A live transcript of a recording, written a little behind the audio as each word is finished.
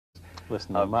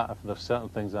Listen, Matt, if there's certain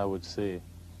things I would say,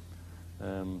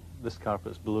 this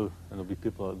carpet's blue, and there'll be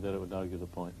people out there that would argue the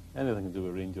point. Anything to do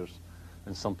with Rangers,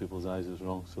 in some people's eyes, is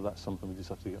wrong, so that's something we just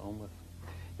have to get on with.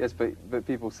 Yes, but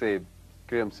people say,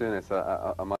 Graeme Souness,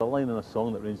 a line in a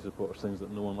song that Rangers supporter sings that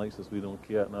no one likes us, we don't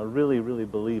care, and I really, really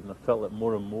believe, and I've felt it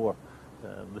more and more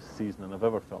this season than I've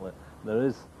ever felt it, there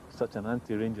is such an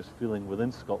anti-Rangers feeling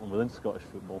within Scotland, within Scottish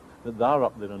football, that they're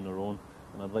up there on their own,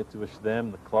 and I'd like to wish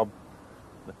them, the club,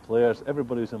 the players,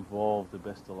 everybody who's involved, the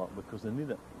best of luck, because they need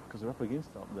it, because they're up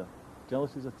against it up there.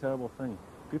 Jealousy is a terrible thing.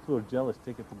 People who are jealous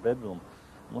take it to bed with them.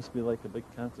 It must be like a big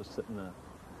cancer sitting there.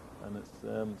 And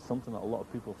it's something that a lot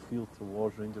of people feel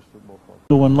towards Rangers Football Club.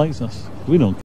 No one likes us. We don't.